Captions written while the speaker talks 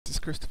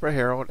Christopher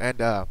Harold, and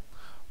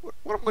what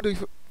I'm going to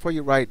do for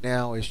you right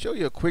now is show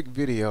you a quick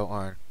video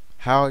on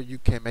how you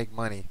can make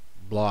money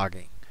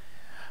blogging.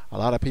 A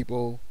lot of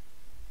people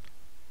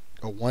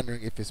are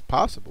wondering if it's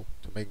possible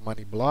to make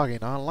money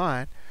blogging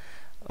online.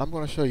 I'm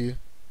going to show you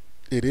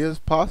it is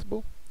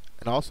possible,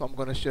 and also I'm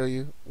going to show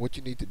you what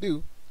you need to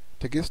do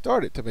to get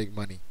started to make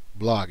money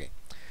blogging.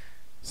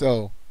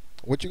 So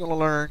what you're going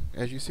to learn,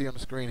 as you see on the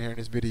screen here in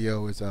this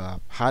video, is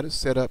how to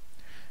set up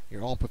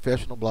your own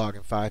professional blog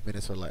in 5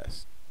 minutes or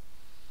less.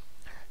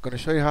 I'm going to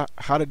show you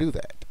how to do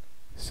that.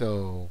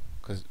 So,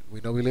 because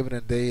we know we live in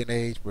a day and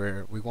age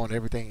where we want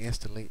everything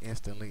instantly.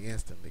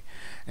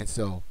 And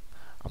so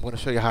I'm going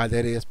to show you how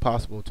that is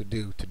possible to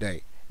do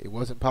today. It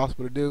wasn't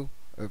possible to do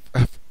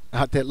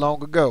not that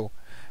long ago,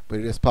 but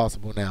it is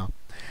possible now.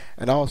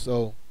 And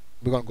also,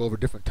 we're going to go over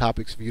different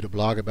topics for you to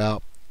blog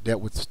about that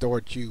would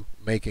start you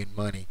making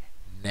money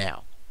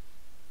now.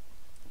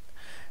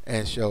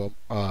 And so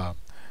we're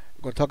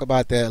going to talk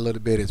about that a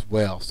little bit as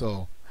well.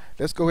 So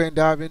let's go ahead and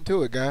dive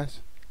into it, guys.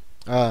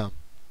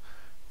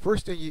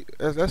 First thing,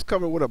 let's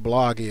cover what a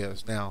blog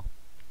is. Now,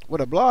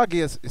 what a blog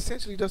is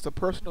essentially just a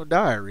personal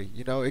diary.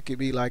 You know, it could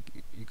be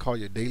like you call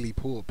your daily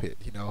pulpit.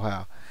 You know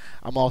how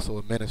I'm also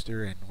a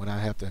minister, and when I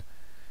have to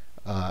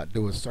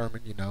do a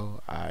sermon, you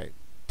know, I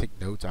take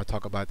notes. I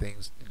talk about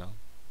things. You know,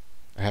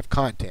 I have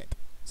content,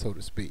 so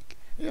to speak.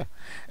 Yeah,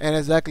 and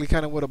exactly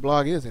kind of what a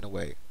blog is in a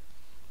way.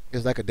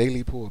 It's like a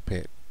daily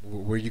pulpit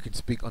where you can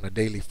speak on a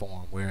daily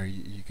form, where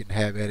you can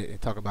have at it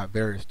and talk about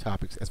various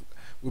topics. As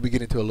we'll be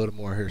getting into a little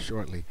more here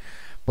shortly.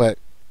 But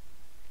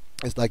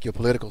it's like your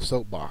political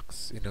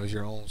soapbox. You know, it's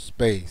your own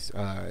space.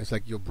 It's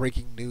like your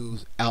breaking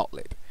news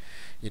outlet.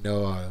 You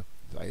know,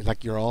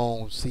 like your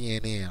own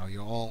CNN or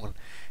your own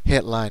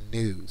headline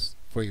news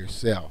for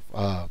yourself.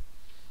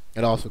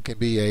 It also can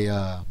be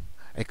a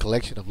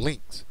collection of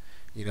links.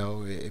 You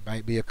know, it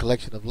might be a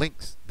collection of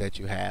links that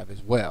you have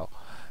as well.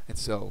 And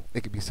so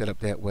it can be set up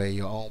that way,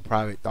 your own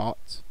private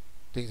thoughts,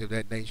 things of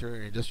that nature,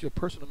 and just your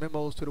personal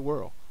memos to the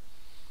world.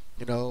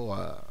 You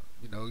know,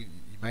 you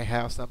might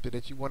have something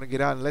that you want to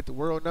get out and let the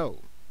world know.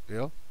 You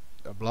know,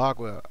 a blog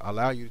will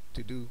allow you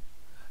to do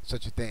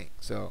such a thing.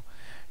 So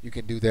you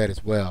can do that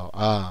as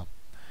well.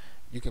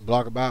 You can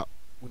blog about,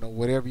 you know,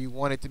 whatever you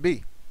want it to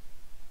be.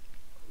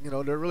 You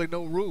know, there are really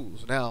no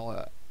rules.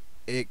 Now,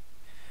 it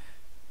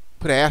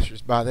put an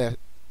asterisk by that.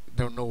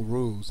 There are no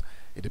rules.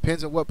 It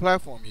depends on what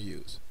platform you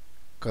use.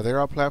 Because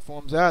there are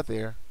platforms out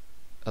there,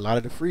 a lot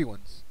of the free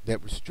ones,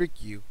 that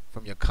restrict you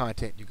from your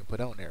content you can put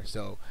on there.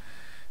 So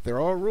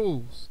there are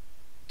rules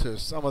to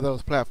some of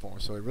those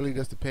platforms. So it really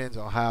just depends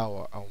on how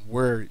or on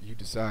where you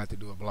decide to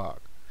do a blog.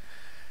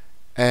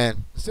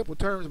 And in simple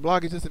terms, a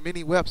blog is just a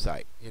mini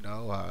website. You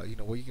know,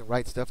 where you can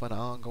write stuff on an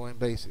ongoing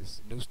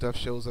basis. New stuff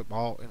shows up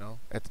all, you know,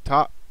 at the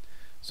top.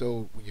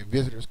 So when your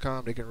visitors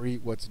come, they can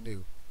read what's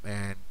new,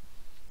 and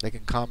they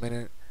can comment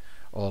it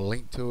or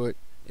link to it,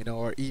 you know,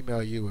 or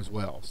email you as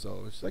well.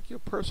 So it's like your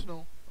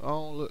personal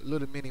own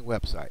little mini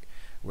website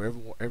where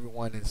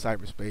everyone in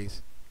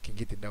cyberspace can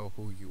get to know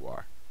who you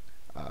are.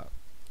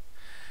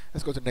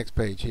 Let's go to the next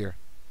page here.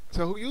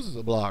 So who uses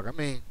a blog? I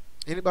mean,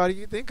 anybody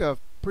you think of,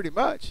 pretty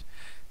much.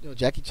 You know,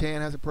 Jackie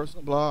Chan has a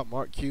personal blog.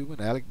 Mark Cuban,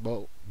 Alec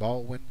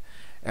Baldwin,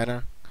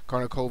 Anna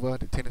Kournikova,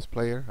 the tennis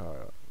player,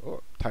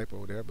 or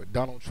typo there, but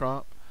Donald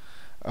Trump,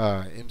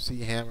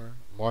 MC Hammer,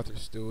 Martha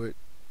Stewart,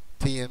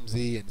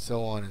 TMZ, and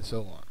so on and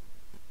so on.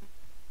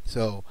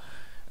 So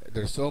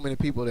there's so many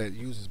people that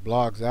uses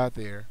blogs out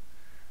there.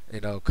 You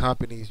know,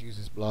 companies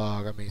uses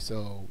blog. I mean,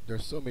 so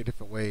there's so many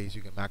different ways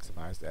you can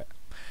maximize that.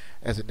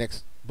 As the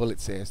next bullet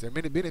says, there are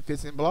many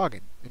benefits in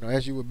blogging. You know,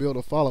 as you will build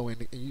a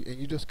following and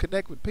you just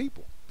connect with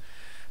people.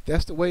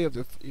 That's the way of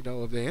the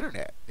of the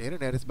internet. The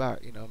internet is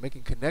about, you know,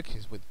 making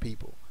connections with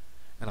people,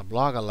 and a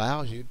blog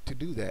allows you to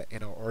do that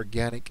in an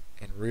organic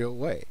and real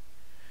way.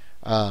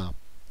 And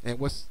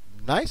what's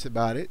nice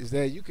about it is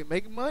that you can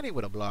make money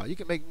with a blog. You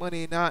can make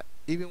money and not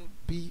even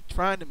be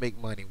trying to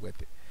make money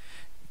with it.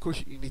 Of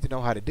course, you need to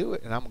know how to do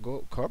it, and I'm gonna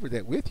go cover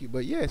that with you.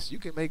 But yes, you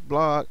can make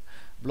blogging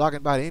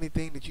about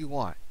anything that you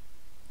want.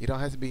 You don't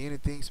have to be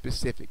anything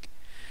specific,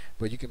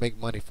 but you can make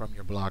money from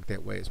your blog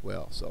that way as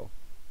well. So,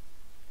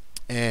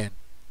 and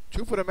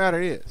truth of the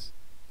matter is,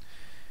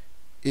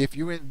 if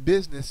you're in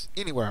business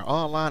anywhere,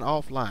 online,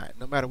 offline,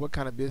 no matter what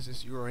kind of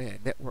business you're in,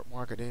 network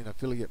marketing,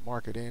 affiliate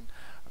marketing,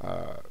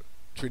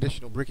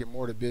 traditional brick and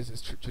mortar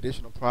business,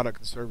 traditional product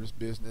and service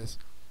business,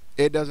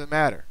 it doesn't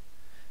matter.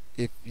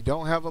 If you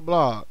don't have a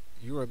blog,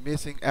 you are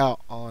missing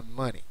out on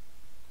money.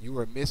 You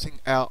are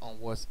missing out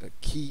on what's a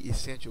key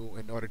essential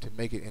in order to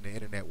make it in the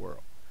internet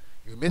world.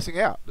 You're missing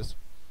out. This,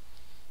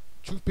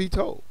 truth be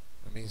told,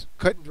 I mean, it's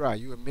cut and dry.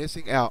 You are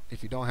missing out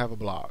if you don't have a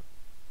blog.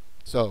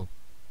 So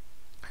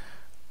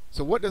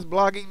what does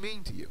blogging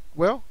mean to you?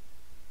 Well,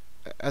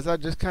 as I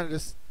just kind of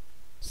just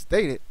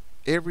stated,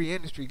 every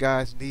industry,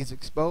 guys, needs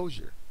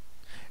exposure.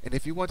 And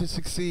if you want to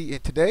succeed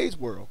in today's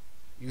world,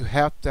 you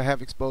have to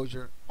have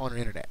exposure on the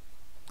internet.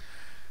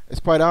 It's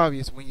quite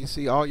obvious when you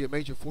see all your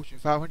major Fortune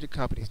 500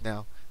 companies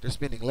now, they're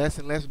spending less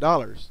and less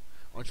dollars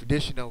on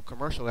traditional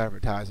commercial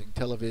advertising,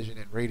 television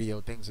and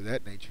radio, things of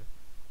that nature.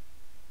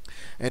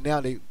 And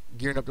now they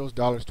gearing up those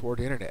dollars toward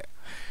the internet.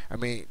 I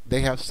mean,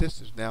 they have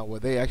systems now where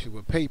they actually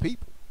will pay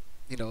people.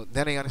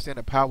 Then they understand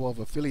the power of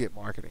affiliate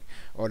marketing,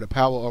 or the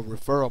power of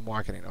referral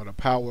marketing, or the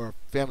power of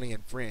family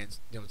and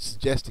friends,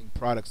 suggesting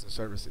products and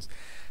services.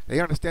 They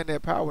understand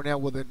that power now.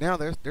 Well, now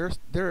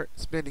they're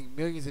spending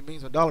millions and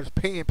millions of dollars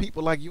paying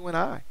people like you and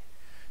I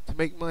to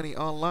make money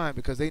online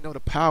because they know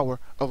the power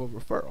of a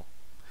referral.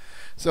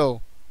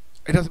 So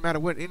it doesn't matter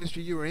what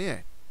industry you're in.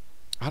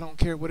 I don't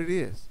care what it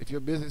is. If your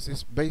business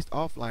is based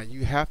offline,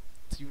 you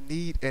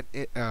need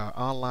an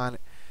online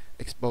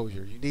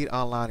exposure. You need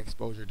online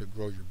exposure to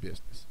grow your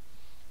business.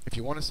 If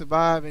you want to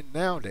survive in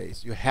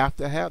nowadays, you have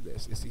to have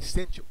this. It's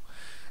essential.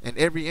 And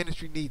every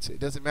industry needs it. It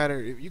doesn't matter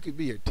if you could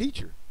be a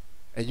teacher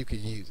and you could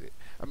use it.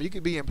 I mean, you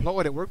could be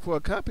employed and work for a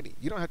company.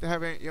 You don't have to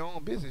have your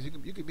own business.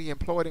 You could be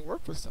employed and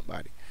work for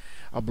somebody.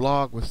 A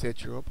blog will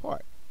set you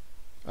apart.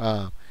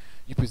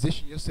 You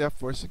position yourself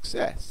for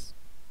success.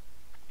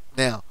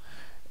 Now,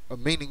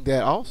 meaning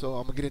that also,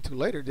 I'm gonna get into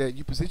later, that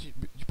you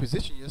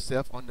position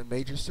yourself on the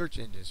major search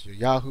engines, your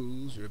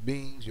Yahoos, your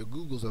Bings, your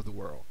Googles of the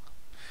world,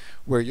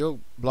 where your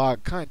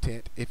blog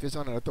content, if it's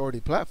on an authority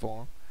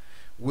platform,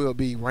 will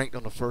be ranked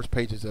on the first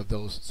pages of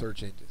those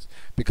search engines.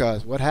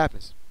 Because what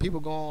happens? People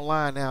go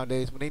online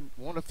nowadays when they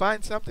want to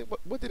find something.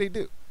 What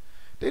do?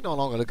 They no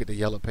longer look at the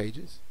yellow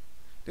pages.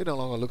 They no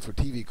longer look for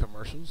TV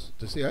commercials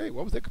to say, hey,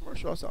 what was that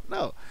commercial I saw?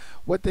 No.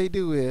 What they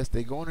do is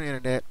they go on the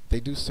internet, they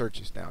do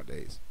searches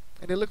nowadays,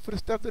 and they look for the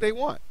stuff that they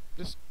want.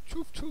 Just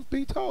truth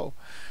be told.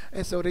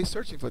 And so they're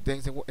searching for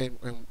things,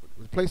 and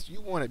the place you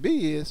want to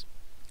be is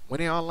when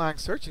they're online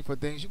searching for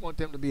things, you want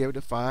them to be able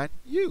to find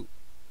you.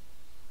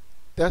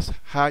 That's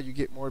how you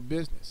get more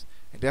business.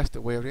 And that's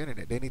the way of the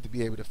internet. They need to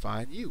be able to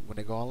find you when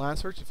they go online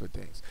searching for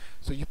things.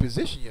 So you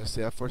position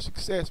yourself for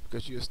success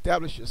because you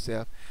establish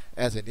yourself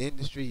as an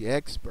industry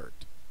expert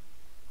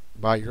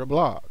by your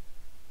blog,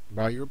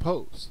 by your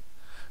posts,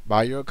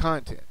 by your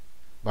content,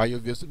 by your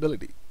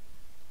visibility.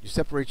 You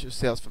separate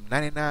yourselves from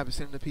 99%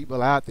 of the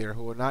people out there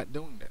who are not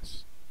doing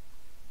this.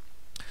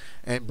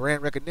 And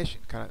brand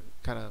recognition kind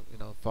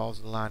of falls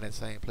in line that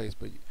same place.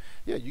 But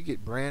yeah, you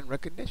get brand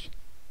recognition.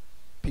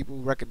 People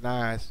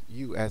recognize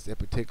you as a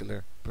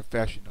particular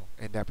professional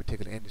in that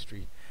particular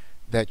industry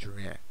that you're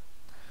in.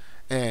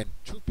 And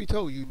truth be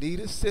told, you need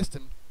a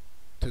system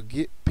to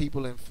get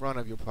people in front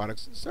of your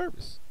products and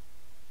service.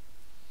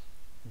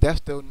 That's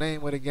the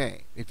name of the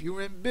game. If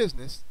you're in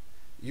business,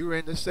 you're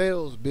in the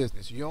sales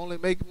business. You only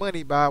make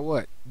money by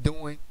what?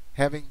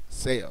 Having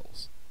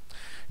sales.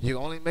 You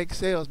only make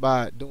sales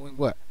by doing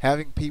what?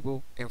 Having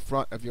people in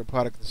front of your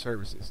products and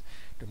services.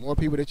 The more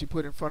people that you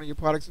put in front of your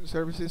products and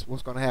services,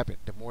 what's going to happen?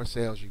 The more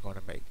sales you're going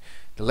to make.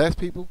 The less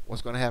people,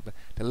 what's going to happen?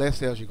 The less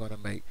sales you're going to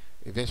make.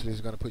 Eventually,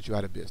 it's going to put you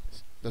out of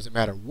business. Doesn't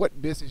matter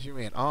what business you're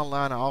in,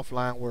 online or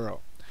offline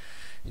world.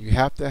 You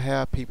have to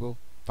have people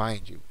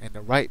find you, and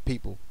the right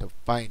people to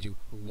find you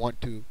who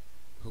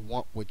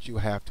want what you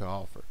have to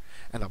offer.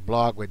 And a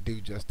blog would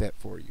do just that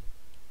for you.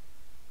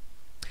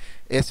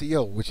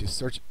 SEO, which is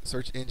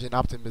search engine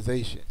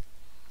optimization.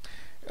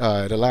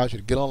 It allows you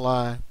to get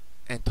online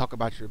and talk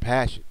about your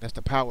passion. That's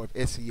the power of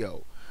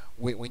SEO.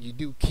 When you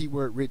do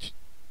keyword-rich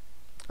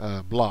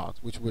blogs,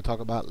 which we'll talk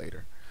about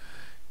later,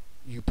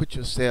 you put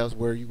yourselves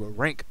where you will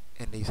rank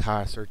in these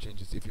high search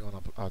engines if you're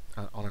on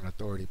an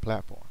authority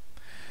platform.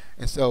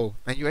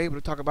 And you're able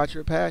to talk about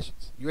your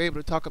passions. You're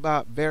able to talk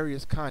about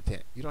various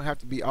content. You don't have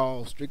to be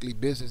all strictly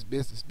business.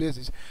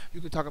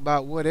 You can talk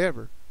about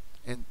whatever.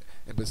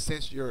 But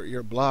since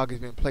your blog has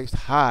been placed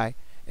high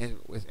and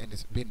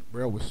it's been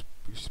well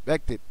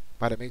respected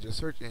by the major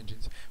search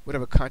engines,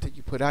 whatever content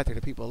you put out there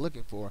that people are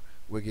looking for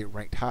will get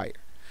ranked higher.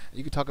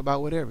 You can talk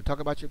about whatever. Talk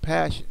about your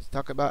passions.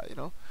 Talk about,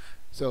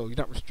 so you're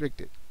not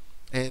restricted.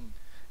 And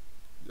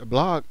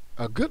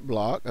a good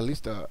blog, at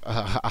least a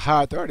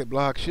high authority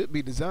blog, should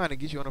be designed to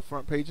get you on the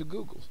front page of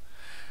Google's.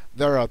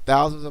 There are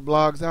thousands of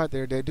blogs out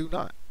there that do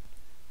not,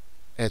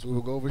 as we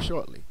will go over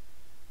shortly.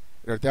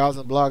 There are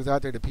thousands of blogs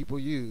out there that people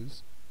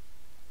use,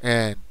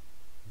 and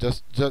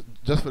just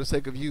for the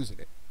sake of using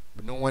it,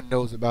 but no one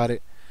knows about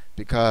it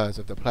because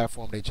of the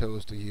platform they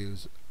chose to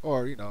use,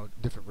 or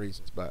different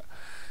reasons. But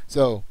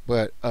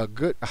a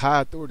good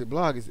high authority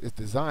blog is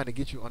designed to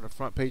get you on the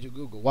front page of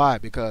Google. Why?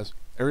 Because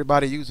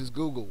everybody uses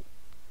Google.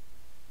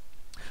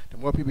 The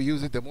more people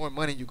use it, the more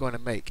money you're going to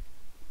make.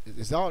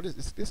 Is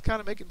this kind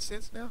of making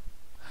sense now?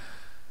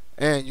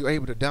 And you're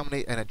able to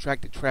dominate and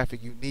attract the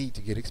traffic you need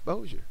to get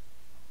exposure.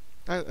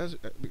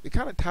 It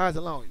kind of ties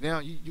along. Now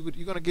you're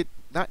going to get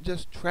not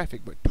just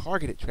traffic, but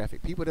targeted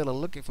traffic. People that are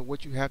looking for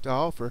what you have to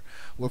offer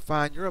will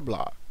find your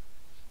blog.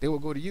 They will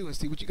go to you and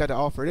see what you got to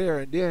offer there,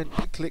 and then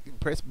you click and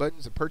press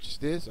buttons and purchase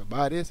this or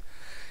buy this,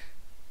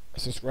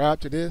 subscribe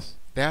to this.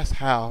 That's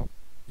how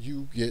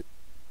you get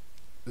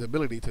the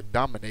ability to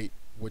dominate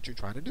what you're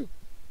trying to do.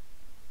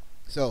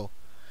 So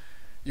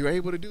you're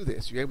able to do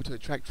this. You're able to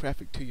attract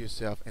traffic to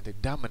yourself and to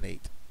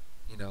dominate,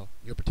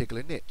 your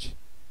particular niche.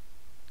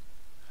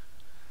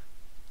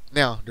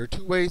 Now, there are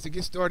two ways to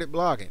get started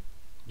blogging.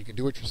 You can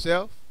do it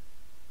yourself,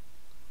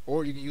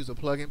 or you can use a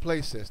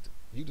plug-and-play system.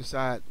 You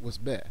decide what's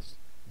best.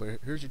 But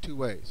here's your two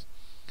ways.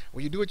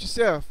 When you do it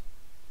yourself,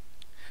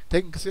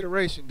 take in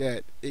consideration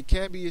that it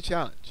can be a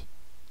challenge,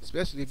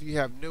 especially if you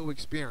have no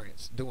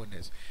experience doing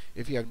this.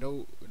 If you have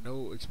no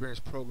experience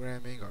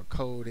programming or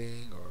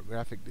coding or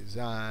graphic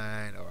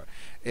design or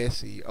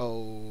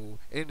SEO,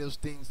 any of those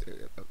things,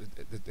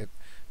 the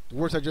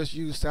words I just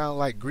used sound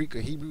like Greek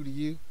or Hebrew to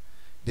you,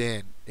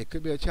 then it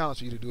could be a challenge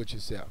for you to do it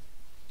yourself.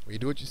 When you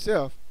do it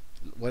yourself,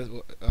 what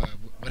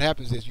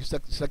happens is you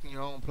select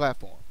your own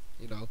platform.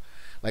 You know,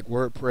 like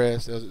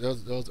WordPress.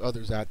 There's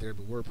others out there,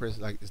 but WordPress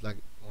is like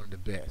one of the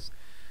best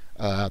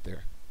out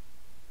there.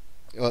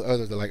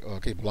 Others are like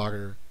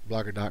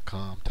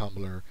Blogger.com,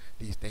 Tumblr,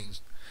 these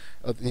things,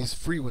 these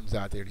free ones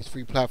out there, these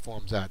free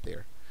platforms out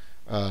there.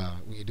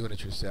 When you're doing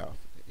it yourself,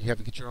 you have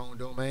to get your own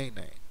domain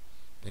name.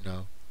 You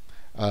know,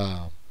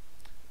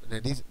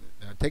 and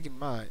take in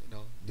mind,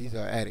 these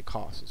are added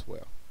costs as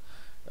well.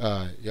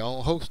 Your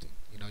own hosting.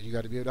 You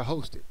got to be able to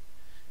host it.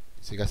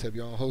 So you got to set up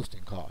your own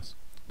hosting costs.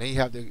 Then you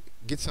have to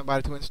get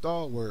somebody to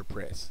install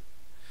WordPress.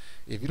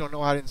 If you don't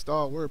know how to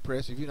install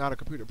WordPress, if you're not a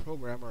computer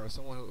programmer or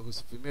someone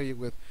who's familiar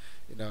with,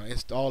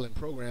 installing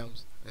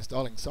programs,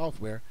 installing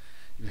software,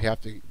 you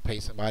have to pay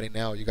somebody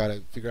now. You got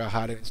to figure out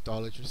how to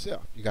install it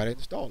yourself. You got to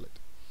install it.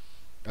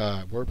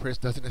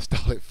 WordPress doesn't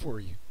install it for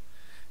you.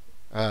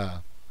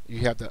 You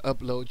have to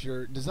upload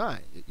your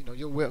design.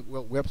 Your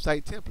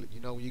website template.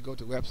 When you go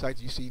to websites,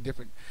 you see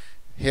different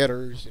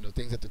headers,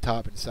 things at the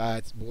top and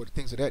sides, board,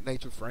 things of that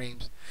nature,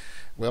 frames.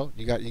 Well,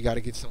 you got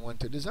to get someone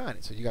to design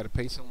it. So you got to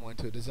pay someone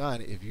to design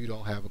it if you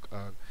don't have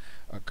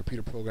a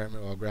computer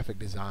programming or a graphic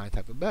design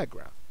type of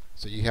background.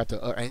 So you have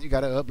to, and you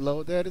got to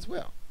upload that as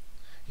well.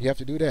 You have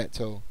to do that.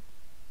 So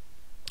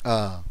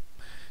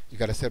you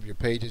got to set up your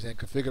pages and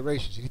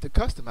configurations. You need to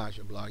customize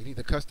your blog. You need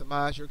to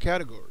customize your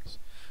categories.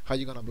 How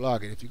you're going to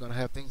blog it? If you're going to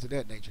have things of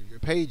that nature, your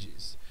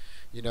pages.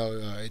 It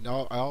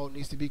all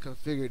needs to be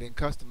configured and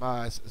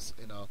customized.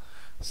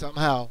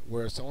 Somehow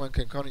where someone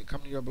can come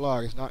to your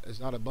blog. It's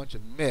not a bunch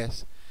of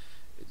mess.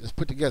 It's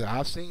put together.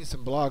 I've seen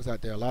some blogs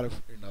out there. A lot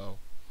of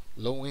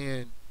low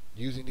end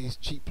using these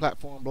cheap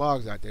platform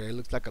blogs out there. It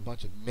looks like a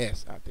bunch of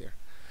mess out there.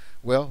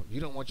 Well, you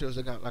don't want yours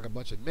to look like a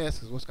bunch of mess,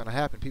 because what's going to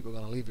happen? People are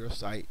going to leave your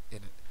site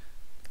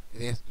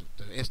the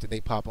instant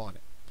they pop on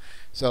it.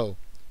 So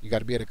you got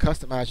to be able to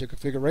customize your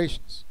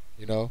configurations.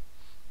 And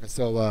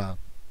so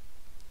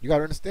you got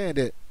to understand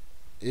that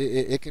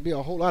it can be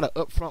a whole lot of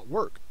upfront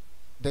work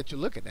that you're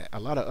looking at. A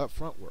lot of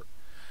upfront work.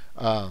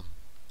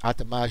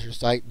 Optimize your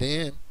site.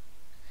 Then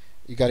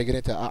you got to get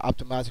into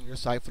optimizing your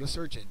site for the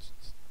search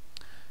engines.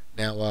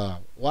 Now,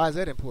 why is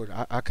that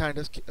important? I kind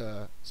of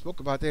spoke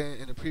about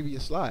that in the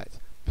previous slides.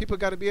 People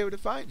got to be able to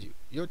find you.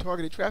 Your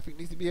targeted traffic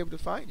needs to be able to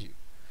find you.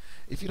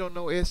 If you don't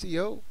know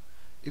SEO,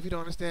 if you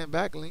don't understand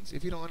backlinks,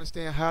 if you don't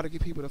understand how to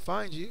get people to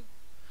find you,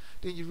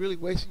 then you're really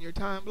wasting your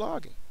time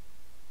blogging.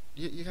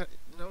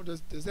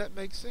 Does that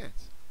make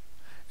sense?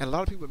 And a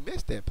lot of people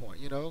miss that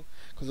point,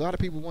 because a lot of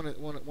people want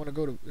to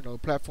go to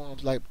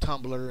platforms like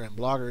Tumblr and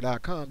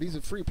Blogger.com. These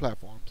are free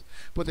platforms,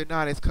 but they're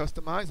not as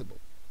customizable,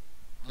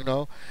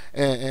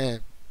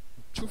 And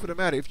truth of the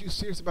matter, if you're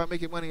serious about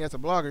making money as a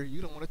blogger,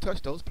 you don't want to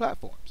touch those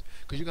platforms,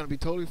 because you're going to be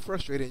totally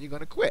frustrated and you're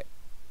going to quit,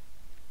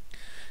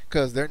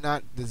 because they're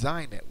not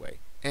designed that way.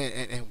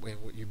 And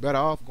you're better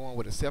off going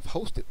with a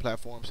self-hosted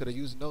platform instead of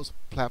using those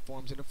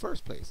platforms in the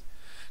first place,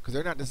 because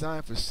they're not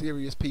designed for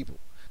serious people.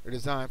 They're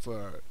designed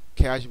for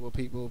casual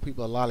people,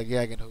 people are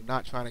lollygagging who are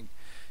not trying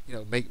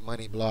to, make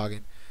money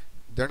blogging.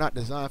 They're not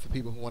designed for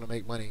people who want to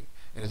make money.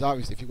 And it's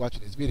obvious if you're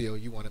watching this video,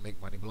 you want to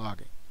make money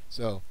blogging.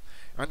 So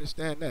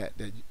understand that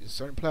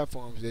certain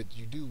platforms that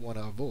you do want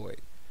to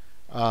avoid.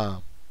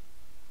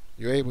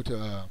 You're able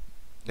to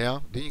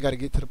now. Then you got to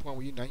get to the point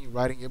where you're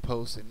writing your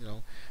posts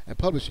and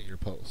publishing your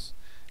posts.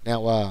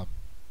 Now, I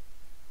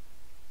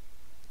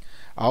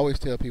always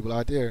tell people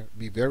out there,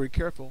 be very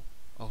careful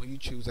on who you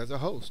choose as a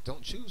host.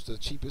 Don't choose the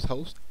cheapest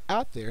host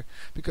out there,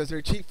 because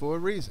they're cheap for a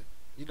reason.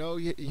 You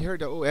heard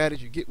the old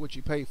adage, you get what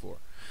you pay for.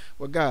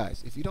 Well,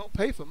 guys, if you don't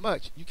pay for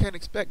much, you can't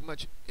expect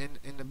much in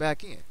the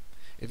back end.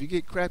 If you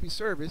get crappy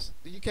service,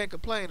 then you can't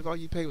complain if all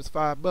you pay was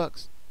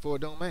 $5 for a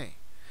domain,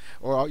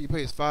 or all you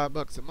pay is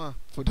 $5 a month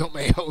for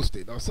domain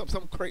hosted, or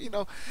some crazy.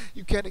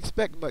 You can't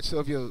expect much. So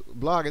if your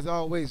blog is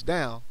always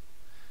down,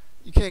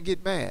 you can't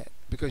get mad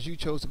because you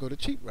chose to go the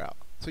cheap route.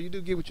 So you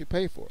do get what you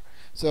pay for.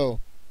 So,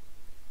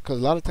 because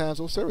a lot of times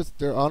those services,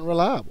 they're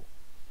unreliable.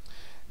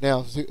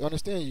 Now, so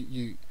understand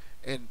you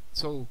and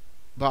so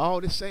by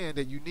all this saying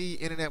that you need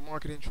internet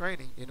marketing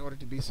training in order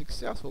to be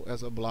successful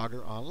as a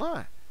blogger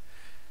online.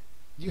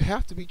 You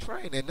have to be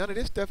trained, and none of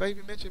this stuff I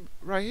even mentioned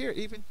right here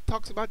even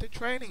talks about the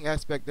training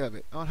aspect of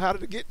it, on how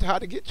to get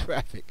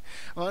traffic,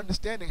 on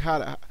understanding how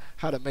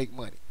to make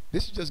money.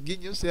 This is just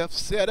getting yourself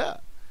set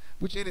up,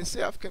 which in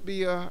itself can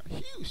be a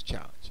huge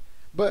challenge.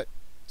 But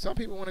some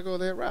people want to go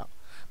that route.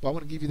 But I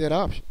want to give you that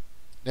option.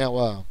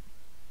 Now,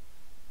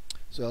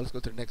 so let's go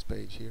to the next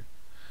page here.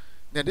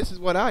 Now, this is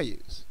what I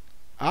use.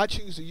 I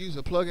choose to use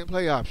a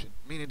plug-and-play option,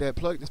 meaning that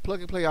this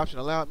plug-and-play option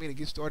allowed me to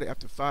get started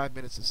after 5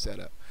 minutes of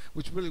setup,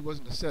 which really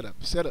wasn't a setup.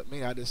 Setup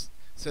means I just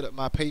set up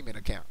my payment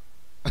account.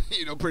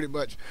 Pretty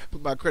much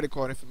put my credit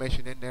card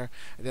information in there,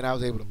 and then I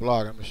was able to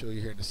blog. I'm going to show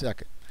you here in a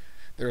second.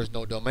 There is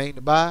no domain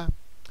to buy,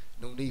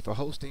 no need for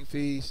hosting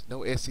fees, no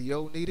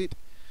SEO needed,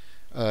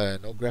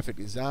 no graphic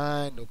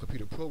design, no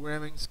computer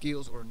programming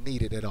skills are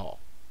needed at all.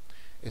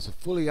 It's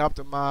fully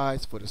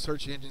optimized for the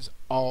search engines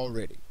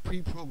already,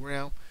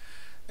 pre-programmed,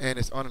 and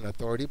it's on an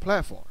authority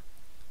platform,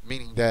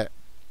 meaning that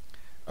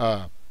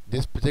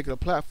this particular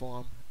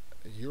platform,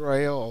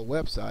 URL or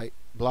website,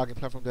 blogging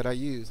platform that I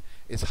use,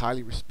 is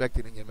highly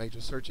respected in your major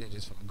search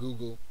engines from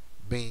Google,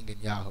 Bing,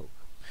 and Yahoo.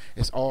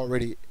 It's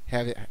already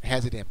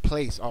has it in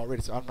place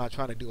already, so I'm not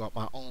trying to do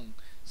my own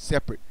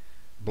separate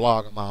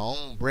blog on my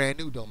own brand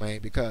new domain,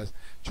 because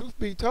truth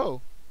be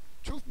told,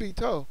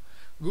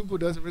 Google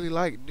doesn't really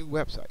like new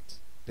websites.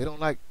 They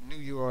don't like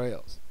new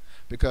URLs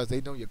because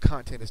they know your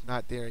content is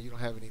not there and you don't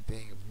have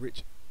anything of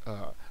rich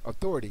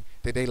authority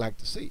that they like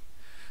to see.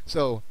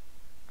 So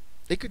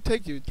it could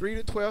take you 3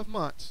 to 12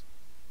 months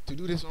to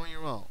do this on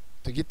your own,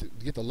 to get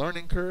the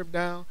learning curve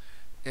down,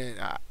 and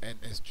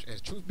as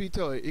truth be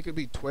told, it could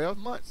be 12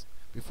 months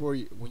before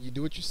when you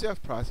do it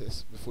yourself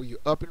process, before you're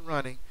up and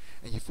running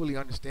and you fully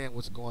understand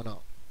what's going on.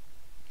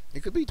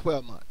 It could be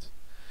 12 months.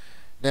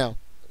 Now,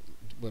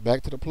 we're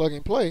back to the plug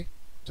and play.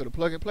 So the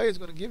plug and play is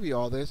going to give you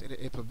all this, and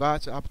it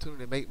provides the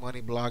opportunity to make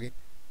money blogging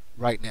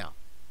right now.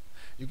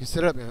 You can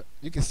set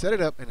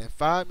it up, and then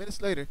 5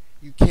 minutes later,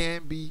 you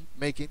can be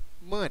making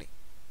money.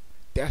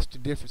 That's the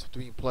difference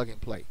between plug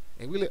and play.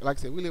 And like I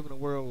said, we live in a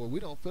world where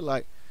we don't feel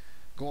like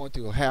going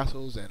through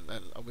hassles, and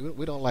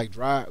we don't like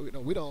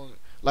we don't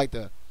like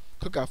to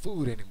cook our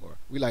food anymore.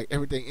 We like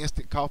everything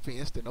instant: coffee,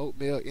 instant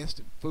oatmeal,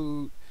 instant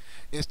food,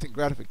 instant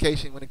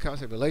gratification. When it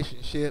comes to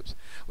relationships,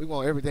 we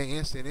want everything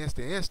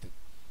instant.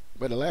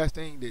 But the last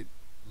thing that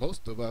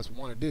most of us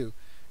want to do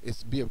is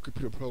to be a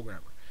computer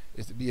programmer.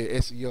 It's to be an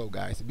SEO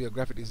guy. It's to be a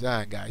graphic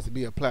design guy. It's to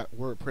be a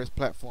WordPress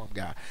platform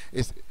guy.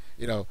 It's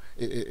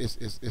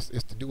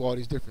it's to do all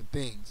these different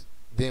things.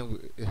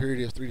 Then here it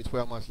is, 3 to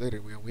 12 months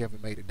later, we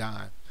haven't made a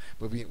dime,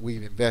 but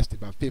we've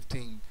invested about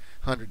 $1,500,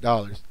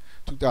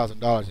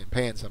 $2,000 in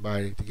paying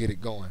somebody to get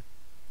it going.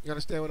 You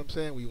understand what I'm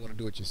saying? When you want to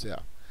do it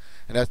yourself,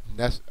 and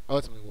that's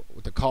ultimately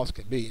what the cost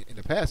can be. In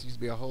the past, it used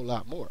to be a whole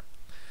lot more.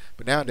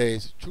 But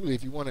nowadays, truly,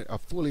 if you want a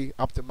fully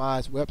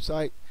optimized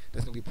website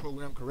that's going to be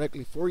programmed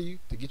correctly for you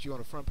to get you on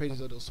the front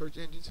pages of those search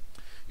engines,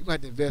 you're going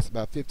to have to invest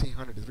about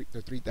 $1,500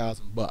 to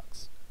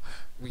 $3,000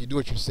 when you do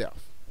it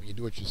yourself.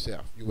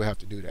 You will have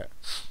to do that.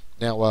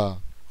 Now,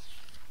 all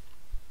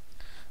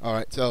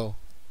right. So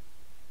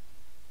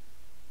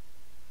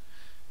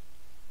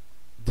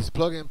this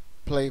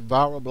plug-and-play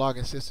viral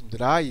blogging system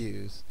that I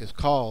use is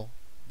called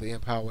the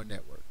Empower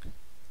Network.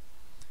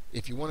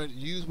 If you want to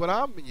use what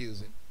I've been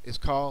using, it's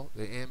called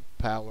the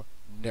Empower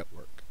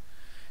Network.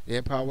 The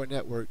Empower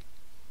Network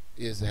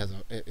is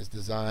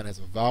designed as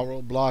a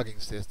viral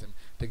blogging system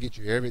to get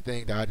you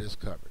everything that I just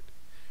covered,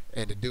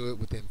 and to do it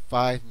within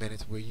 5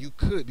 minutes, where you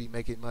could be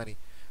making money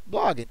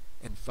blogging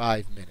in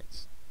 5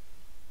 minutes.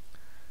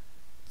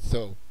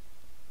 So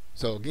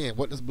again,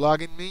 what does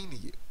blogging mean to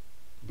you?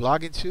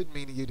 Blogging should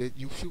mean to you that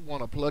you should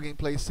want a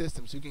plug-and-play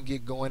system so you can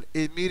get going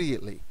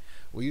immediately,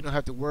 where you don't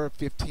have to wear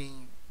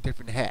 15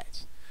 different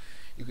hats.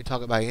 You can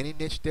talk about any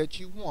niche that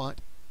you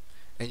want,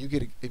 and you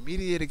get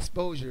immediate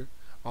exposure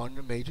on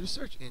the major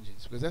search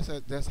engines, because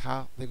that's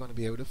how they're going to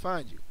be able to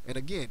find you. And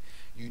again,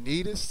 you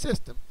need a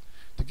system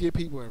to get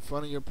people in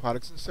front of your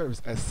products and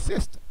services. A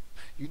system.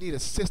 You need a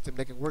system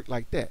that can work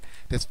like that.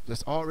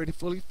 That's already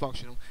fully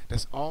functional.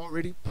 That's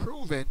already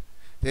proven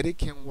that it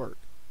can work.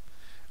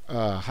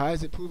 How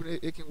is it proven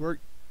it can work?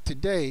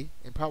 Today,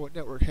 Empower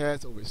Network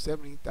has over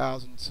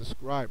 70,000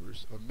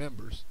 subscribers or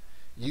members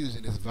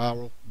using this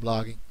viral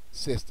blogging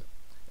system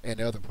and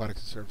the other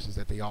products and services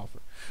that they offer.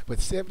 But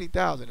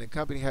 70,000, the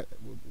company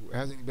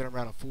hasn't even been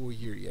around a full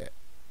year yet.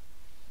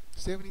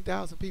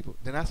 70,000 people.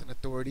 Then that's an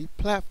authority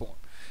platform.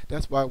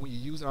 That's why when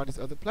you're using all these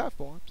other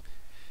platforms,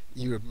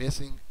 you're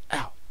missing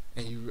out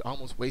and you're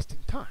almost wasting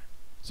time.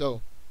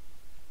 So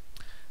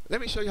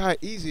let me show you how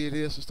easy it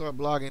is to start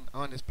blogging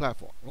on this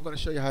platform. I'm going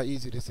to show you how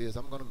easy this is.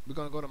 We're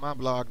going to go to my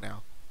blog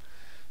now.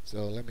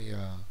 So let me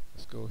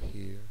let's go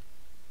here.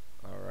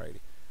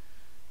 Alrighty.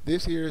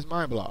 This here is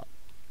my blog.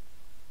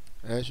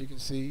 As you can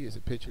see, it's a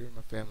picture of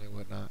my family and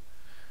whatnot.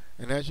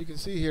 And as you can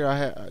see here, I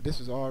have this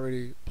is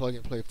already plug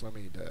and play for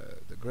me.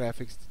 The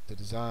graphics, the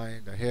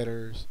design, the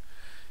headers.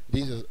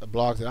 These are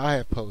blogs that I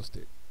have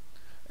posted.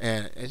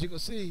 And as you can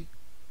see,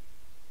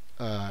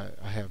 I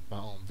have my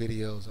own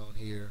videos on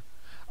here.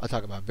 I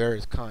talk about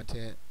various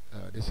content.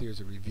 This here is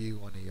a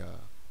review on the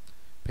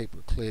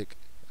pay-per-click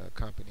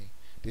company.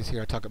 This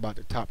here I talk about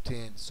the top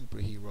 10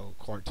 superhero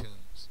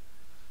cartoons.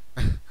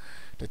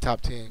 The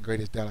top 10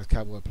 greatest Dallas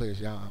Cowboy players.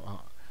 Yeah,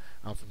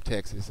 I'm from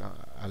Texas.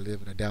 I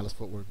live in the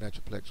Dallas-Fort Worth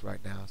Metroplex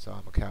right now, so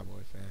I'm a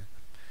Cowboy fan.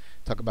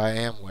 Talk about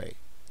Amway.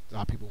 A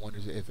lot of people wonder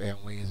if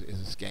Amway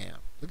is a scam.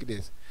 Look at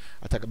this.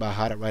 I talk about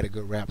how to write a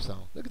good rap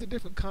song. Look at the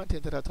different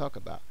content that I talk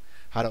about.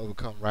 How to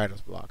overcome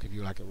writer's block if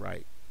you like to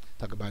write.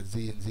 Talk about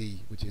Z and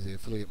Z, which is an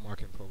affiliate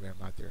marketing program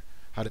out there.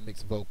 How to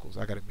mix vocals.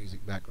 I got a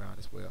music background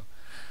as well.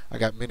 I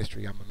got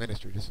ministry. I'm a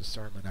minister. This is a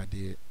sermon I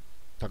did.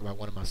 Talk about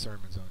one of my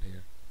sermons on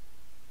here.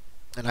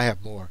 And I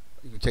have more.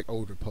 You can check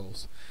older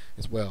posts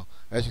as well.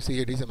 As you see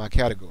here, these are my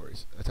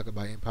categories. I talk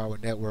about Empower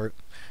Network,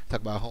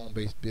 talk about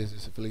home-based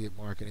business, affiliate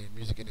marketing,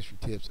 music industry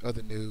tips,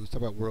 other news,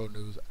 talk about world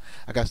news.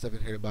 I got stuff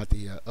in here about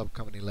the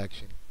upcoming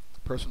election,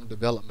 personal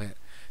development,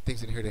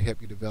 things in here to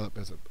help you develop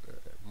as a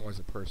more as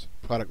a person,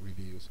 product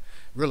reviews,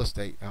 real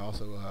estate. I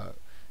also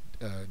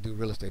do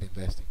real estate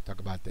investing. Talk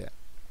about that.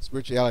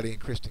 Spirituality and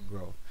Christian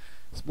growth.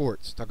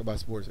 Sports. Talk about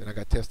sports, and I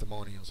got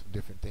testimonials from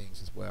different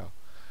things as well.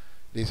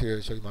 This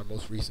here show you my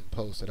most recent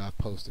post that I've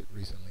posted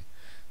recently.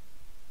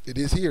 It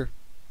is here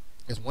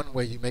is one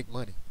way you make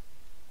money.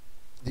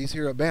 These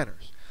here are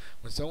banners.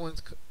 When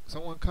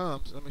someone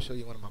comes, let me show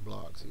you one of my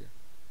blogs here.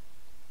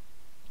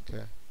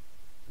 Okay,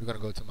 we're gonna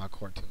go to my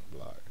cartoon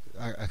blog.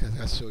 I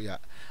show you.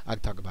 I can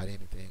talk about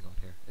anything on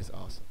here. It's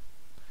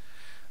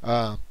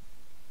awesome.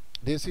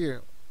 This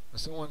here, when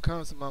someone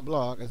comes to my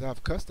blog, as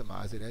I've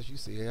customized it, as you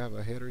see, I have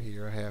a header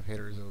here. I have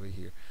headers over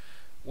here.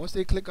 Once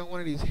they click on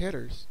one of these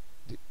headers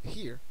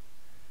here,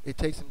 it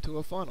takes them to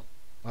a funnel,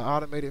 an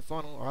automated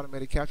funnel,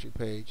 automated capture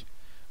page,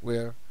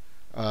 where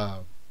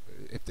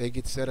if they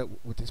get set up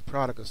with this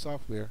product or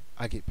software,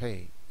 I get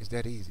paid. It's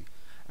that easy.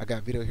 I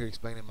got video here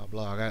explaining my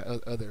blog. I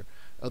got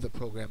other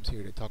programs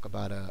here that talk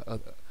about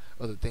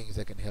other things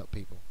that can help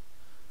people.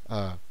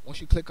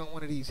 Once you click on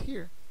one of these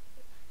here,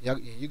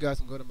 you guys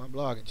can go to my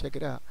blog and check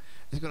it out.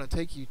 It's going to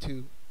take you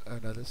to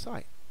another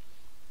site.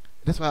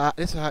 This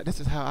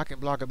is how I can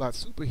blog about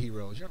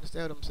superheroes. You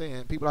understand what I'm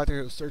saying? People out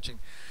there who are searching,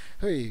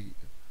 hey,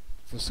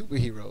 for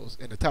superheroes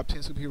and the top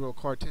 10 superhero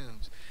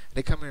cartoons.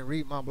 They come in and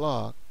read my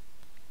blog,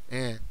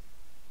 and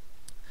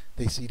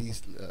they see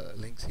these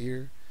links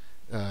here.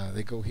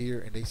 They go here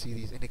and they see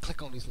these, and they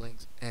click on these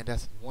links, and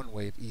that's one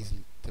way of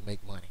easily to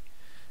make money.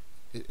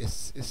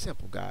 It's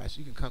simple, guys.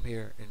 You can come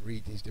here and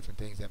read these different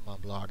things at my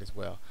blog as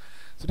well.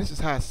 So this is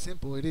how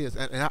simple it is.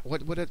 And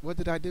what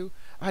did I do?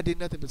 I did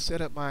nothing but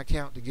set up my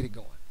account to get it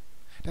going.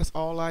 That's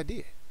all I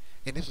did,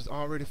 and this was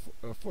already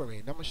for me.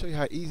 And I'm gonna show you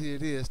how easy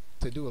it is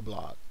to do a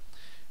blog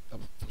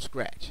from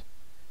scratch.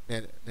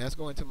 And let's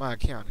go into my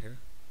account here.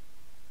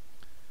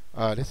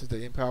 This is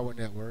the Empower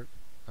Network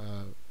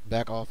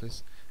back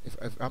office. If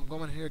I'm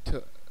going here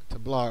to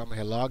blog, I'm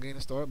gonna log in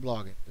and start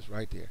blogging. It's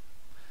right there.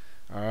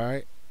 All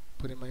right,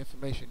 put in my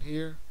information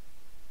here.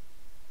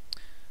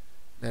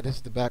 Now this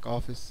is the back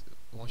office.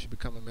 Once you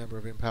become a member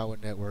of Empower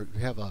Network, you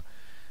have the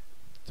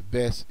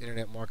best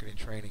internet marketing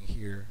training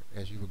here,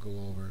 as you will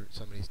go over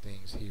some of these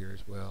things here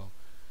as well.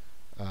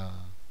 All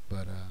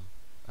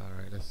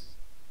right,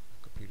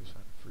 computer's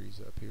trying to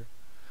freeze up here.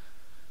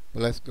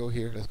 But let's go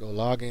here. Let's go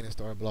log in and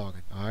start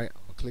blogging. All right,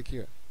 I'm gonna click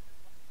here.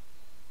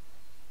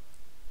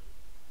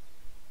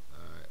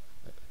 All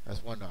right,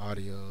 that's one of the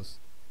audios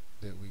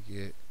that we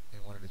get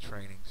in one of the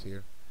trainings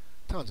here.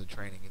 Tons of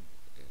training in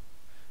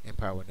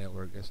Empower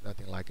Network. There's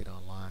nothing like it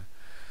online.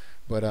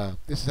 But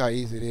this is how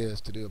easy it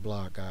is to do a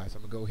blog, guys.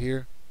 I'm gonna go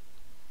here.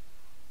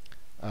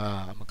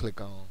 I'm gonna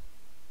click on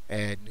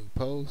Add New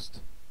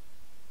Post.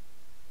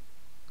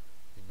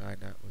 You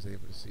might not was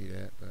able to see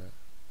that, but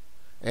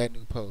Add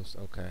New Post.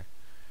 Okay.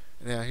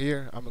 Now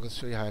here I'm gonna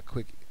show you how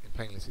quick and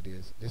painless it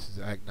is. This is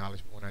the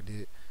acknowledgement when I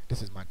did.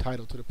 This is my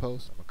title to the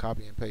post. I'm gonna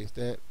copy and paste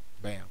that.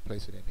 Bam,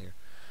 place it in here.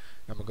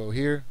 I'm gonna go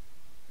here,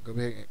 go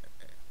back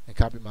and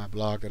copy my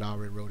blog that I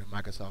already wrote in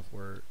Microsoft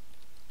Word.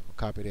 I'm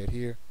gonna copy that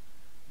here.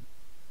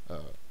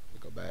 Let me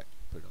go back,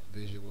 put it on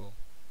visual,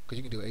 because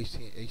you can do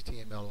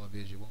HTML on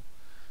visual.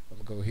 I'm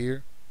gonna go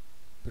here,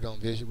 put it on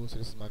visual. So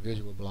this is my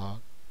visual blog,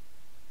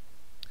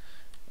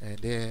 and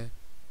then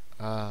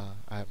I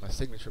have my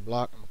signature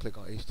block. I'm gonna click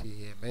on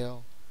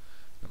HTML.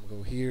 I'm gonna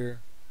go here,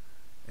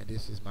 and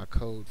this is my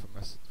code for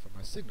my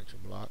signature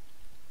block.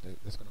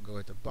 That's gonna go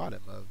at the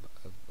bottom of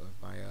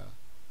my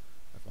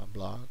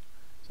blog.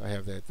 So I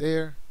have that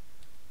there,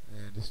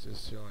 and this is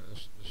just showing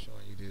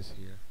you this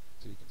here,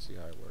 so you can see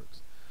how it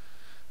works.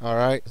 All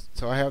right,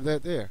 so I have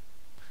that there.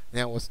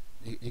 Now,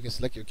 you can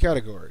select your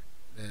category.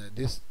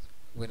 This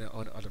when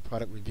on the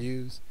product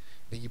reviews,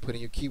 then you put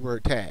in your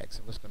keyword tags.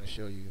 I'm just going to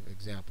show you an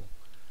example.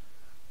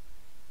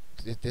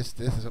 This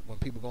is when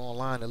people go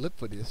online and look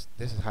for this.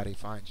 This is how they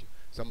find you.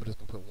 So I'm just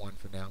going to put one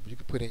for now, but you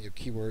can put in your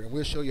keyword, and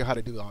we'll show you how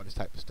to do all this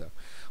type of stuff.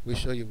 We'll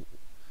show you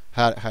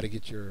how to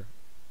get your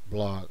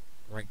blog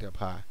ranked up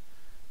high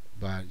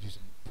by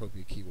using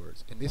appropriate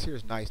keywords. And this here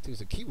is nice too.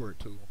 It's a keyword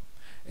tool.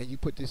 And you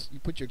put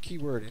your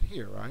keyword in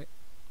here, right?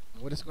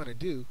 And what it's going to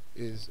do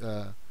is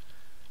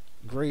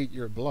grade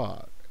your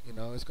blog. You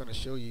know, it's going to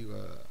show you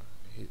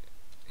hit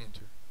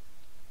enter.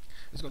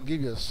 It's going to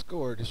give you a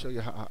score to show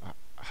you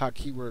how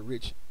keyword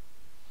rich.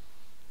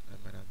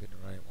 That might not be the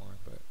right one,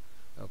 but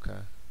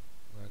okay.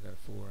 Well, I got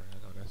 4. I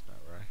know that's not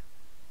right.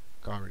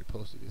 I already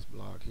posted this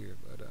blog here,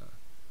 but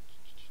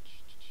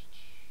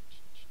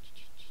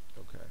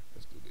okay.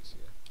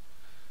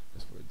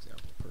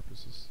 example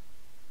purposes.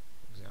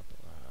 Example.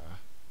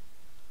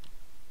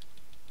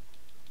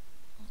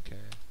 Okay.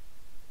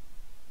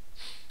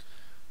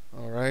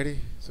 Alrighty.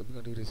 So we're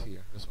gonna do this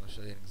here. Just want to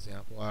show you an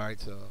example. Alright.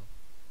 So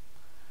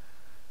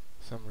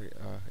summary.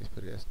 Let's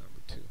put it as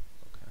number 2.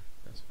 Okay,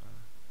 that's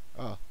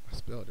fine. Oh, I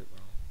spelled it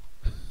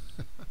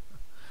wrong.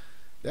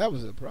 That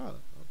was a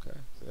problem. Okay.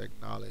 So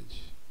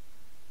acknowledge.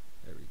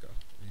 There we go.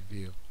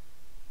 Review.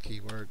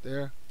 Keyword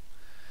there.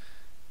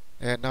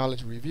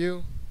 Acknowledge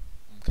review.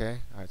 Okay,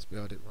 I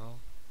spelled it wrong.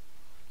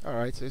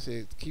 Alright, so it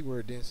says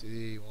keyword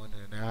density 1,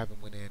 and I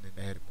haven't went in and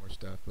added more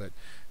stuff, but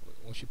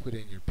once you put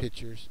in your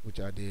pictures, which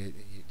I did,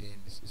 then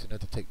it's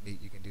another technique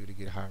you can do to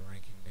get high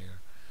ranking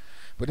there.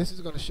 But this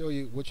is going to show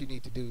you what you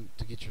need to do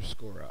to get your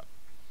score up.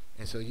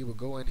 And so you would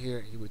go in here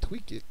and you would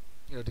tweak it,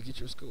 to get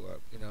your score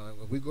up. And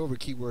when we go over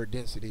keyword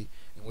density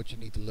and what you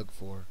need to look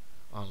for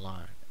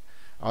online.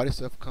 All this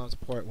stuff comes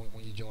apart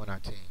when you join our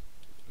team.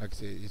 Like I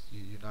said,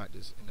 you're not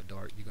just in the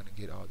dark. You're going to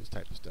get all this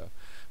type of stuff.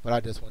 But I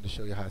just wanted to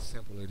show you how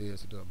simple it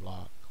is to do a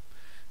blog.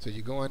 So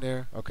you go in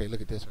there. Okay,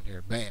 look at this one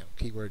here. Bam,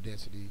 keyword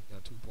density,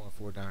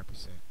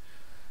 2.49%.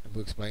 And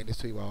we'll explain this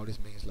to you what all this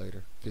means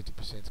later.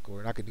 50% score,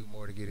 and I could do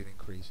more to get it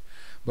increased.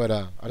 But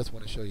I just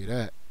want to show you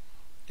that.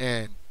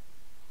 And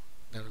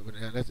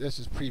let's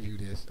just preview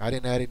this. I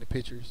didn't add in the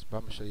pictures, but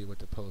I'm gonna show you what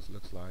the post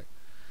looks like.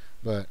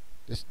 But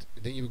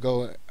then you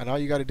go, and all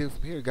you got to do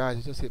from here, guys,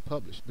 is just hit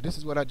publish. But this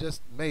is what I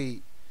just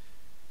made.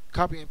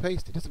 Copy and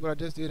paste it. This is what I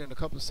just did in a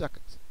couple of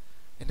seconds.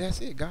 And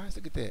that's it, guys.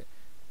 Look at that.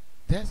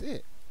 That's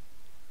it.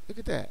 Look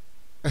at that.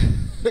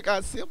 Look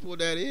how simple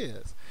that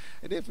is.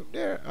 And then from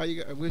there,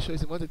 we'll show you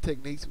some other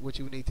techniques, what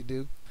you need to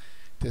do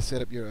to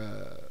set up your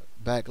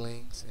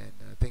backlinks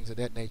and things of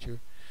that nature.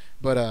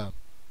 But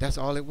that's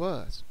all it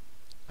was.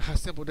 How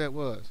simple that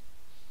was.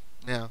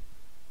 Now,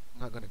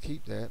 I'm not going to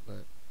keep that,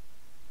 but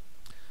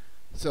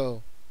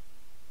so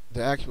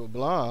the actual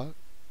blog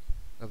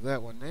of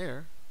that one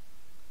there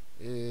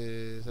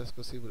is, let's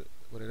go see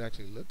what it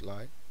actually looked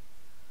like.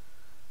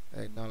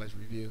 Acknowledge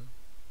review.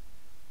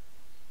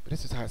 But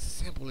this is how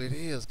simple it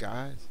is,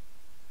 guys.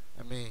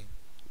 I mean,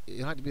 you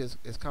don't have to be as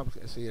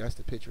complicated. See, that's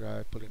the picture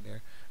I put in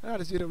there. And I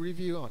just did a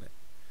review on it.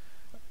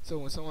 So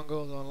when someone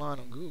goes online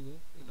on Google,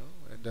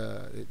 and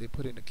they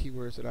put in the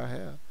keywords that I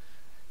have,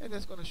 and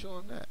that's going to show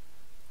them that.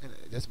 And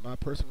that's my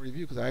personal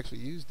review because I actually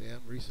used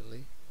them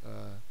recently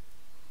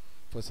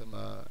for some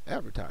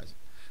advertising.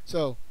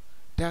 So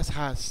that's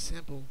how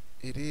simple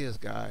it is,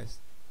 guys,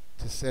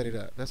 to set it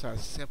up. That's how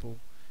simple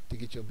to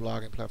get your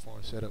blogging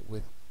platform set up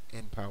with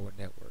Empower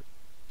Network.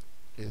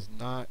 It's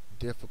not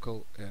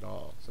difficult at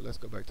all. So let's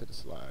go back to the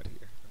slide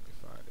here. Let me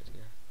find it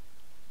here.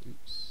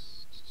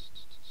 Oops.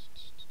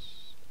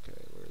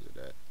 Okay, where is it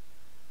at?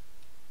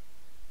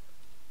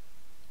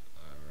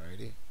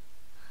 Alrighty.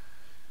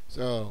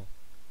 So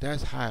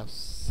that's how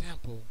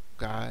simple,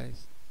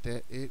 guys,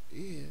 that it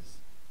is.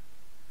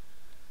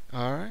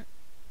 Alright.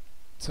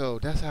 So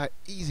that's how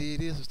easy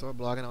it is to start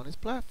blogging on this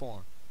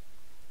platform.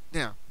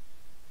 Now,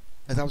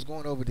 as I was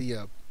going over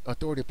the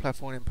authority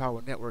platform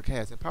Empower Network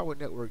has, Empower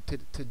Network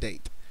to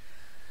date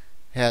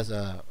has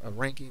a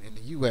ranking in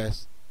the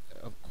US,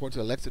 according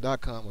to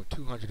Alexa.com, of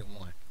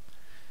 201,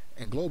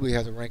 and globally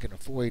has a ranking of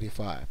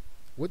 485.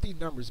 What these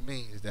numbers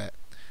mean is that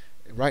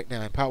right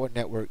now Empower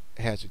Network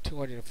has the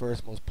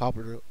 201st most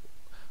popular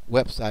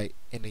website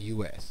in the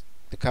US.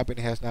 The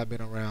company has not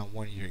been around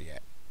 1 year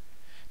yet.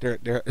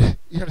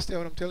 You understand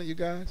what I'm telling you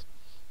guys?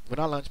 When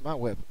I launched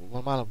one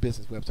of my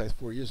business websites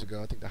 4 years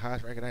ago, I think the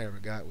highest ranking I ever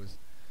got was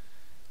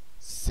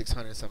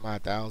 600 some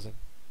odd thousand.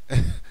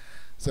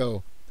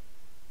 So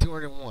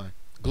 201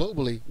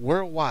 globally,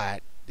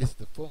 worldwide, this is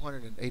the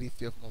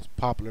 485th most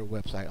popular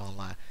website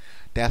online.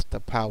 That's the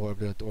power of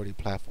the authority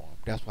platform.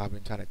 That's what I've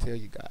been trying to tell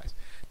you guys.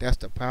 That's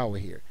the power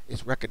here.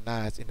 It's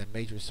recognized in the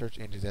major search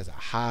engines as a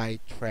high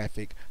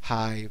traffic,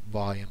 high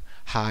volume,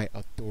 high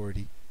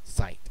authority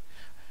site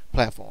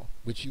platform,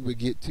 which you would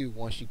get to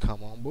once you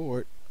come on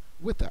board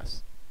with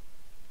us.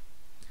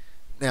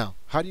 Now,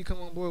 how do you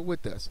come on board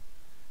with us?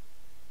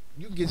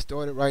 You can get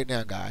started right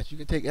now, guys. You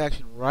can take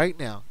action right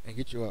now and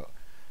get your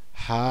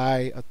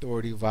high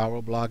authority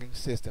viral blogging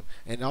system.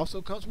 And it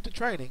also comes with the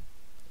training.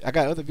 I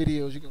got other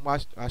videos you can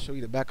watch. I'll show you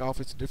the back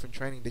office, the different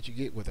training that you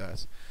get with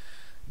us.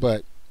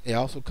 But it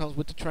also comes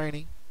with the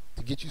training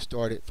to get you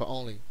started for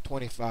only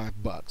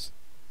 25 bucks.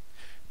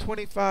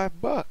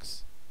 25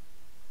 bucks.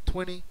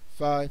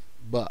 25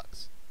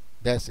 bucks.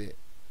 That's it.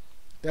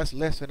 That's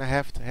less than a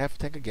half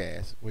tank of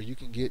gas, where you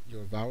can get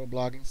your viral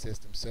blogging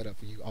system set up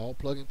for you, all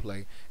plug and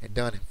play, and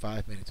done in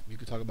 5 minutes. You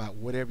can talk about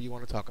whatever you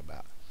want to talk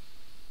about.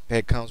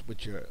 That comes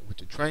with your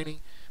training,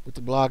 with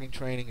the blogging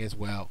training as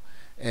well,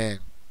 and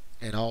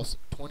also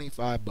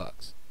 25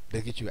 bucks.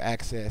 They get you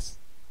access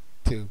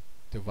to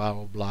the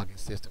viral blogging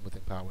system with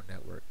Empower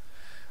Network.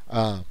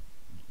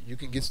 You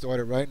can get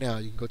started right now.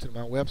 You can go to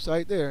my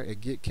website there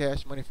at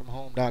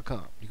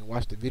getcashmoneyfromhome.com. You can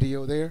watch the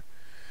video there.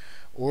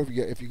 Or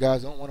if you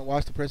guys don't want to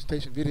watch the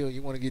presentation video,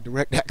 you want to get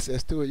direct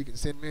access to it, you can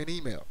send me an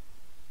email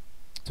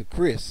to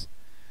Chris.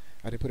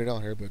 I didn't put it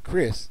on here, but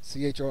Chris,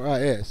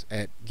 CHRIS,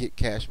 at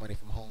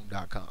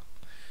getcashmoneyfromhome.com.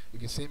 you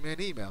can send me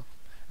an email,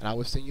 and I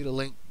will send you the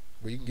link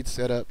where you can get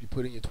set up. You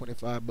put in your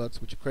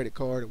 $25 with your credit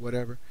card or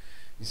whatever.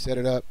 You set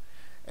it up,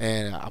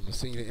 and I'm gonna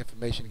send you the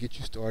information to get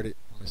you started.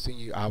 I'm gonna send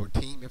you our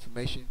team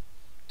information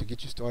to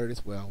get you started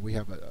as well. We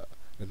have the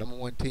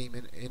 #1 team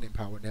in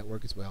Empower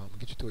Network as well. I'm gonna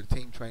get you to a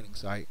team training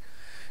site.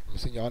 I'm gonna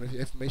send you all the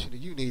information that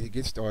you need to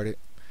get started,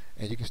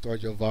 and you can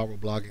start your viral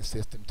blogging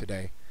system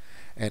today.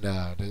 And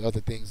there's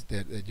other things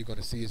that you're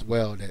gonna see as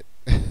well that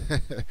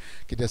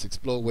can just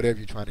explode whatever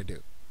you're trying to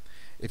do.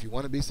 If you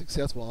want to be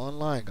successful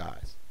online,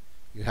 guys,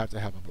 you have to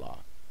have a blog,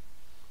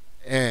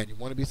 and you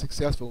want to be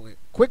successful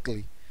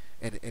quickly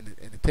and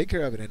to take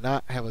care of it and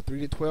not have a 3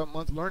 to 12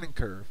 month learning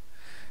curve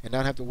and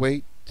not have to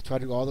wait to try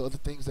to do all the other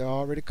things that I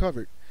already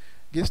covered.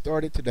 Get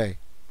started today.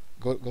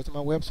 Go to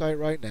my website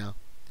right now.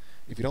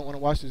 If you don't want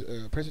to watch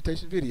the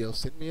presentation video,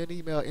 send me an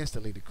email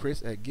instantly to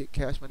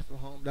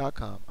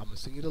chris@getcashmoneyfromhome.com. I'm going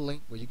to send you the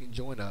link where you can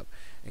join up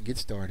and get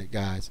started,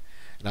 guys.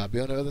 And I'll be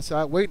on the other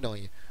side waiting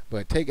on you.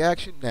 But take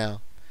action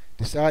now.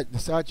 Decide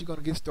you're going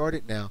to get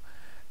started now.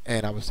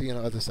 And I will see you on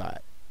the other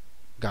side.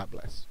 God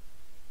bless.